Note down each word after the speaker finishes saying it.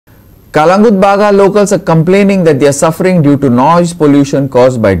Kalangut Baga locals are complaining that they are suffering due to noise pollution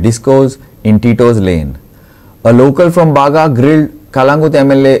caused by discos in Tito's Lane. A local from Baga grilled Kalangut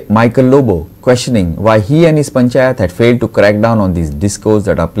MLA Michael Lobo, questioning why he and his panchayat had failed to crack down on these discos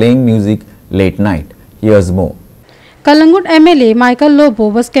that are playing music late night. Here's more. Kalangut MLA Michael Lobo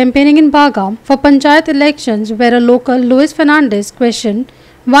was campaigning in Baga for panchayat elections, where a local Luis Fernandez questioned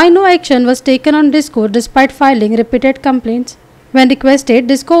why no action was taken on disco despite filing repeated complaints. When requested,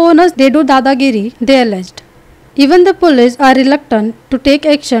 disco owners they do dadagiri, they alleged. Even the police are reluctant to take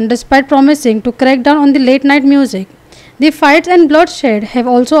action despite promising to crack down on the late night music. The fights and bloodshed have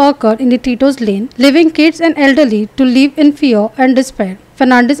also occurred in the Tito's Lane, leaving kids and elderly to live in fear and despair,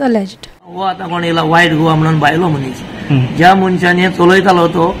 Fernandez alleged. हो आता कोणीला white Goa म्हणून बायलो मनीस ज्या मनशाने चलयतालो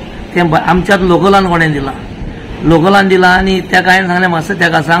तो ते आमच्यात लोकलान कोणें दिला लोकलान दिला आणि त्या काय सांगले मातसो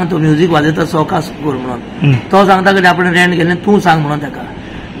त्याका सांग तो म्युझिक वाजयता सवकास कर म्हणून तो सांगता की आपण रेंट केले तू सांग म्हणून त्याका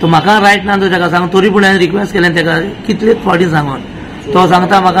तो म्हाका रायट ना तो त्याका सांग तरी पूण हांवें रिक्वेस्ट केलें त्याका कितलेच फावटी सांगून तो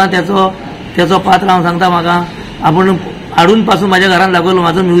सांगता म्हाका त्याचो पात्र हांव सांगता म्हाका आपण हाडून पासून म्हाज्या घरान दाखयलो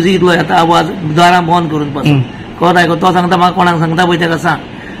म्हाजो म्युझिक इतलो येता आवाज दारां बंद करून पासून कोण आयको तो सांगता म्हाका कोणाक सांगता पळय त्याका सांग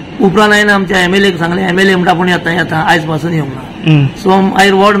उपरांत हांवें आमच्या एमएलएक सांगलें एमएलए म्हणटा पूण येता आयज पासून येवंक ना सो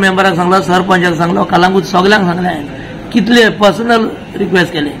हांवें वॉर्ड मेंबराक सांगलो सरपंचाक सांगलो कालांगूट सगल्यांक सांगलें हांवें कितले पर्सनल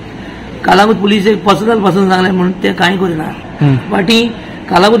रिक्वेस्ट केले कालांगूट पुलिसेक पर्सनल पासून सांगलें म्हणून ते कांय करिना फाटीं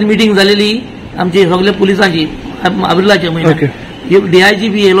कालांगूट मिटींग जालेली आमची सगळे पुलिसांची एप्रिलाचे म्हयन्यात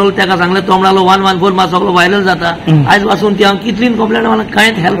डीआयजीपी येयलो ताका सांगलें तो म्हणलो 114 म्हाका सगळो व्हायरल जाता आयज पासून ती हांव कितलीन कंप्लेंट म्हाका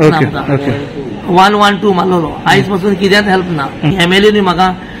कांयच हेल्प ना आमकां 112 मारलो आयज पासून कित्याच हेल्प ना एमएलएनी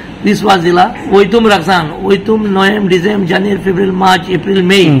म्हाका विश्वास दिला वयतूम राखसान वयतूम November December January February March April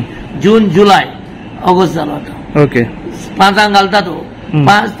May जून जुलय ऑगस्ट जालो आता ओके 5 घालता तो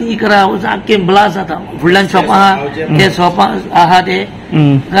 5 ती 11 आख्खे ब्लास्ट जाता फुडल्यान शॉपां आहा ते शॉपां आहा ते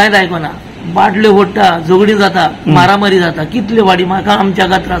कांयच आयकना बाटल्यो फोडटा झगडी जाता मारामारी जाता कितले वाडी म्हाका आमच्या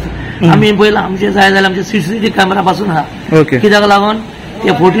हांगा त्रास आमी पयला आमचे जाय जाल्यार आमचे सीसीटीव्ही कॅमेरा पासून आहा कित्याक लागून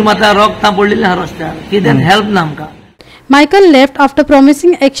ते फोटी मात्र रोखता पडलेले आहा रस्त्यार कित्याक हेल्प ना आमकां. Michael left after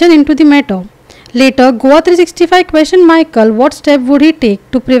promising action into the matter. Later, Goa 365 questioned Michael what step would he take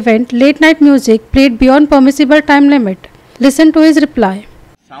to prevent late night music played beyond permissible time limit. Listen to his reply.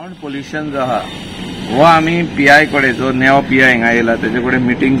 Sound pollution जो हा वो आम्ही PI कडे जो नवो PI हिंगा येयला तेजे कडेन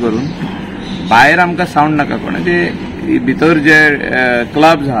मिटींग करून भायर आमकां साउंड नाका कोण ते भितर जे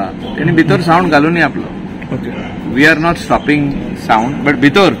क्लब्स आहा तेणी भितर साउंड घालूनी आपलो we are not stopping sound but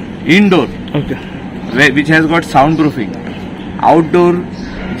भितर indoor which has got soundproofing. Outdoor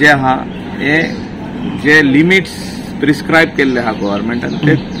जे आहा हे जे लिमिट्स प्रिस्क्राइब केल्ले आहा गव्हर्नमेंटान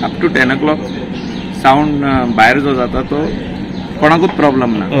ते अप टू 10 o'clock साउंड भायर जो जाता तो कोणाकूच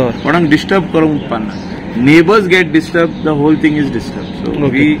प्रॉब्लेम ना कोणाक डिस्टर्ब करूंक उपकारना neighbours get disturb the whole thing is disturb so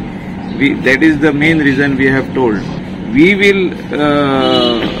we that is the main reason we have told we will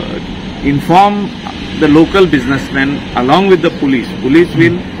inform the local businessmen along with the police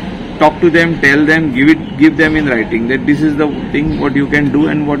will talk to them, tell them, give them in writing that this is the thing what you can do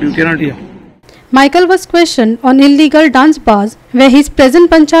and what you cannot do. Michael was questioned on illegal dance bars where his present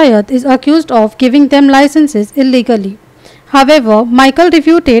panchayat is accused of giving them licenses illegally. However, Michael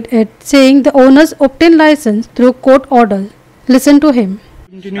refuted it, saying the owners obtained license through court orders. Listen to him.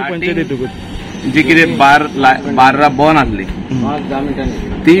 जी कितें बार्रां बंद आसली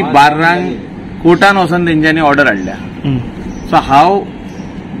ती बार्रांक कोर्टान वचून तेंच्यांनी order हाडल्या सो हाव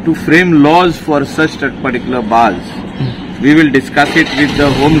to frame laws for such particular bars we will discuss it with the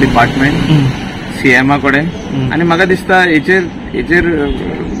home department CM कडे आणि म्हाका दिसता हेचेर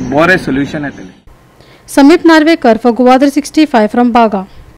बरे सोल्युशन येतले. Samit Narvekar for Goa 365 from Baga.